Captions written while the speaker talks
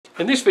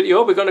In this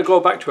video we're going to go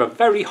back to a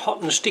very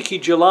hot and sticky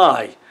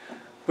July.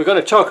 We're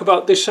going to talk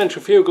about this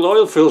centrifugal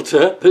oil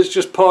filter that's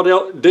just poured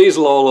out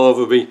diesel all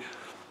over me.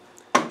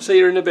 See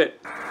you in a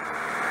bit.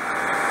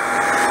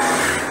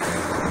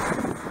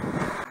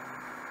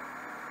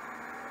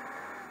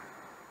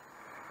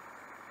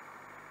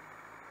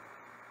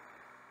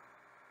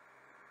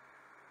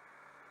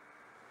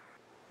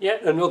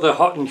 Yet another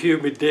hot and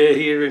humid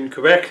day here in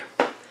Quebec.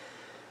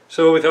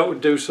 So we thought we'd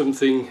do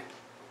something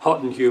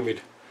hot and humid.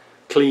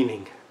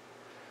 Cleaning.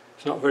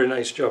 It's not a very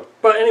nice job.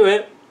 But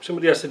anyway,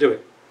 somebody has to do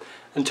it.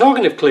 And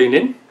talking of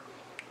cleaning,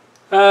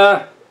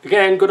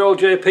 again, good old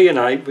JP and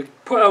I, we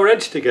put our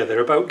heads together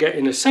about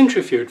getting a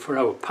centrifuge for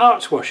our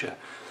parts washer.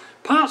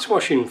 Parts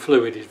washing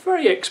fluid is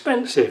very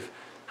expensive.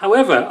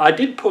 However, I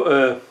did put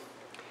a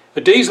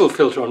diesel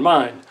filter on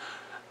mine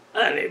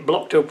and it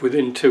blocked up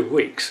within 2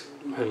 weeks.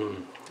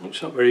 And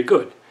it's not very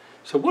good.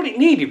 So what it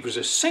needed was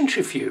a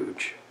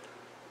centrifuge.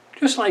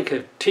 Just like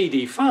a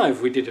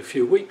TD5 we did a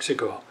few weeks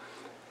ago.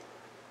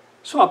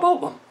 So I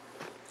bought one,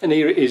 and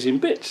here it is in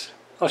bits.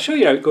 I'll show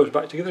you how it goes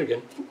back together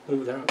again.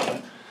 Move that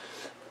out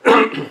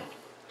there.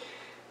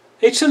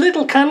 It's a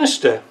little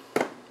canister,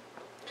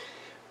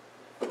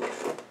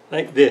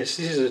 like this.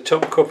 This is a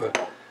top cover,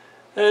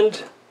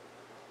 and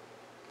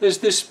there's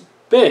this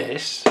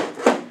base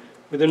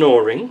with an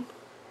O-ring,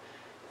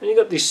 and you've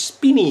got this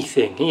spinny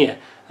thing here,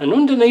 and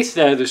underneath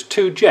there's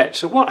 2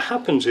 jets. So what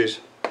happens is,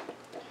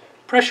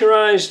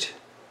 pressurised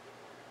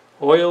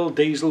oil,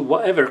 diesel,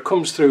 whatever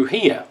comes through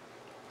here,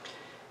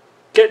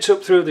 gets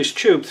up through this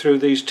tube through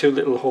these 2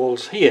 little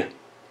holes here.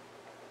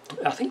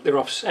 I think they're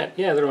offset,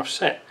 yeah, they're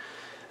offset.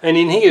 And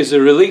in here is a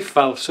relief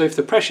valve, so if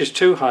the pressure's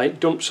too high it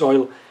dumps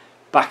oil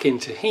back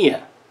into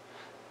here.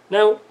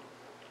 Now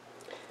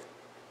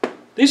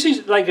this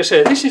is, like I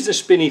said, this is the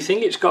spinny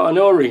thing, it's got an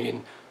O-ring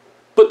in,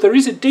 but there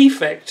is a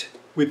defect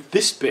with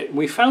this bit.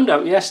 We found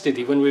out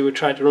yesterday when we were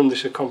trying to run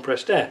this with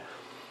compressed air.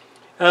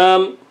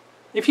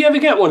 If you ever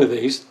get one of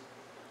these,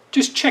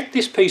 just check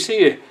this piece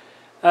here.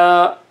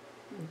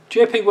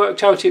 JP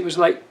worked out it was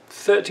like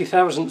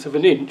 30,000th of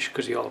an inch,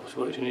 because he always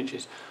works in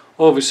inches,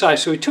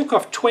 oversized. So he took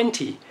off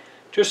 20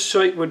 just so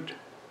it would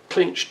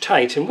clinch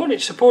tight. And what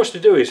it's supposed to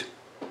do is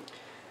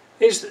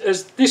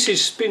as this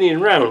is spinning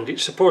round,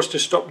 it's supposed to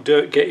stop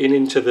dirt getting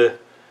into the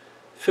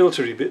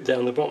filtery bit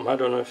down the bottom. I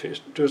don't know if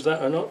it does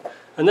that or not.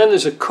 And then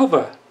there's a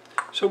cover.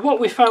 So what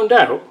we found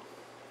out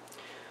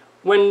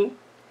when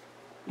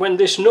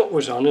this nut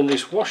was on and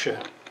this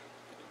washer,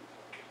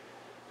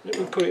 let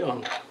me put it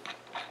on.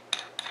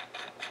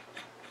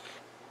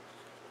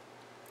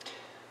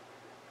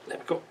 There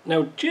we go.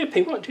 Now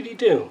JP, what did he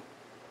do?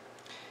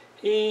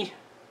 He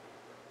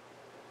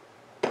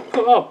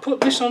put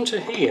this onto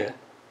here,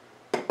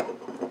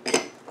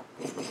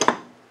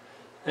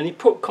 and he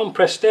put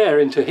compressed air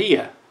into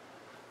here,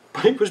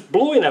 but it was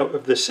blowing out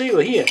of the seal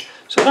here.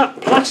 So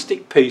that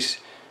plastic piece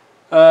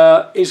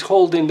is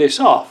holding this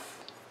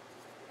off.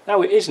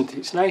 Now it isn't,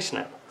 it's nice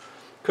now,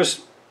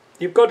 because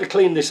you've got to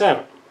clean this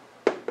out.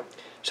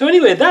 So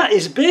anyway, that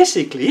is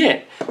basically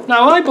it.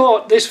 Now I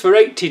bought this for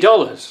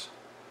 $80.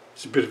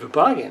 It's a bit of a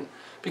bargain,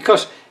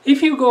 because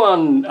if you go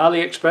on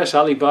AliExpress,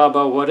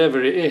 Alibaba, whatever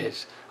it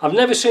is, I've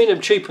never seen them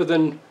cheaper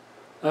than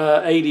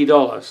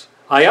 $80.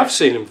 I have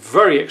seen them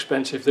very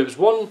expensive. There was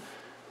one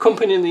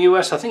company in the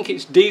US, I think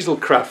it's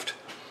Dieselcraft,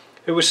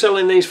 who was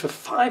selling these for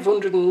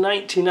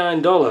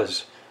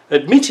 $599.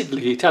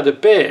 Admittedly, it had a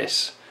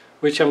base,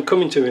 which I'm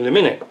coming to in a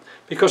minute,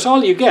 because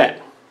all you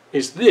get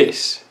is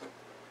this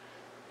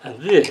and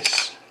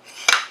this,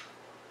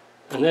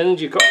 and then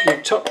you've got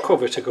your top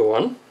cover to go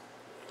on,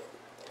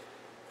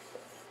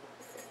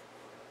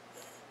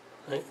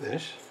 like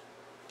this,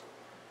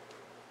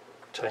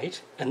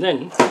 tight, and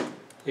then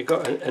you've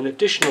got an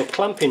additional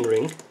clamping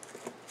ring,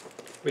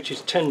 which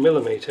is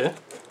 10mm.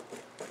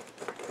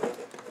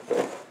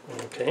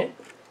 Okay,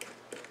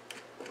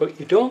 but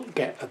you don't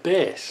get a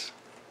base.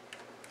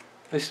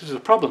 This is a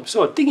problem.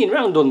 So digging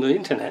around on the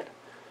internet,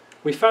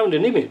 we found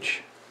an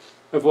image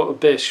of what a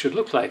base should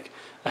look like.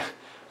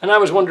 And I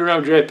was wandering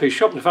around JP's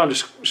shop and I found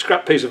a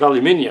scrap piece of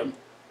aluminium.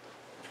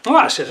 Oh,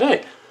 I said,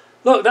 hey,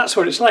 look, that's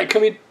what it's like.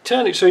 Can we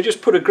turn it? So he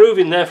just put a groove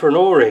in there for an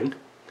O-ring,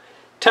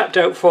 tapped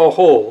out 4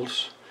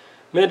 holes,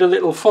 made a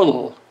little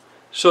funnel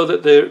so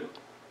that the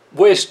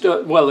waste,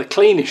 well, the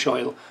cleanish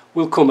oil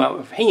will come out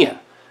of here.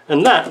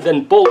 And that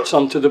then bolts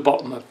onto the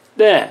bottom of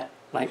there,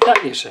 like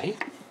that, you see.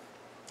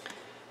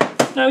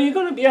 Now you're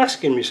going to be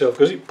asking yourself,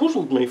 because it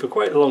puzzled me for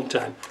quite a long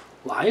time,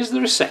 why is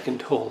there a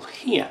second hole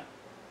here?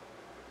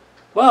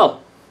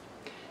 Well,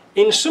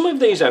 in some of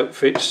these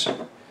outfits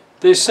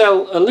they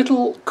sell a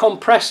little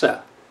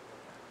compressor,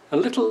 a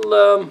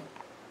little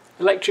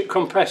electric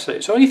compressor.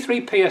 It's only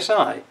 3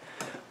 psi,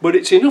 but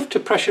it's enough to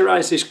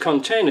pressurise this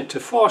container to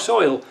force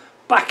oil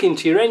back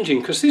into your engine,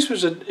 because this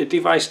was a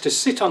device to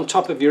sit on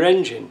top of your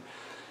engine,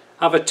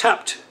 have a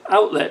tapped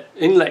outlet,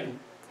 inlet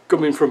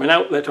coming from an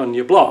outlet on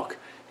your block,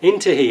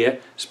 into here,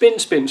 spin,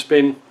 spin,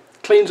 spin,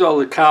 cleans all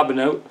the carbon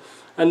out,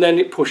 and then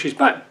it pushes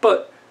back.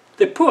 But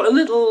they put a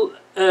little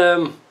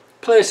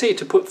place here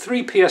to put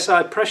 3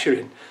 psi pressure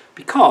in,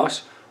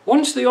 because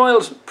once the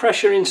oil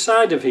pressure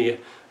inside of here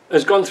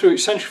has gone through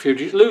its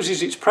centrifuge, it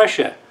loses its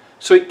pressure,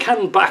 so it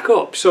can back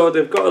up. So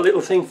they've got a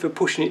little thing for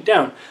pushing it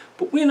down,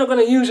 but we're not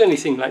going to use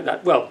anything like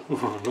that. Well,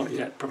 not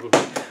yet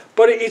probably,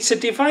 but it's a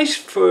device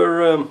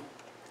for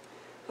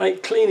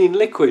like cleaning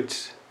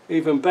liquids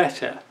even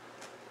better.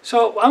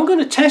 So I'm going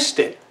to test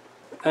it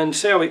and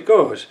see how it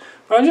goes.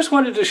 But I just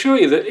wanted to show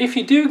you that if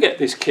you do get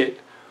this kit,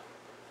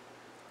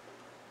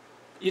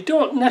 you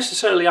don't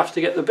necessarily have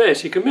to get the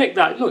base. You can make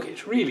that, look,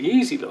 it's really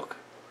easy, look.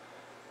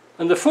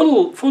 And the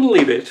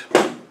funnely bit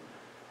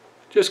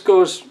just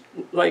goes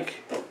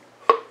like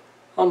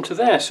onto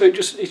there, so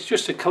it's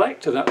just a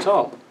collector, that's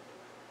all.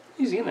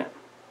 Easy, isn't it?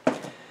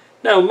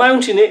 Now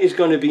mounting it is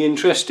going to be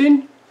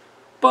interesting,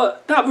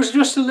 but that was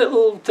just a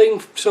little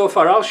thing so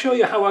far. I'll show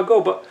you how I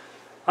go, but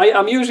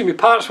I'm using my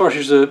parts washer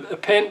as a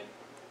paint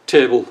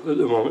table at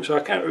the moment, so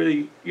I can't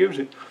really use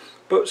it.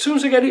 But as soon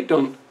as I get it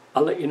done,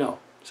 I'll let you know.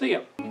 See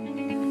ya.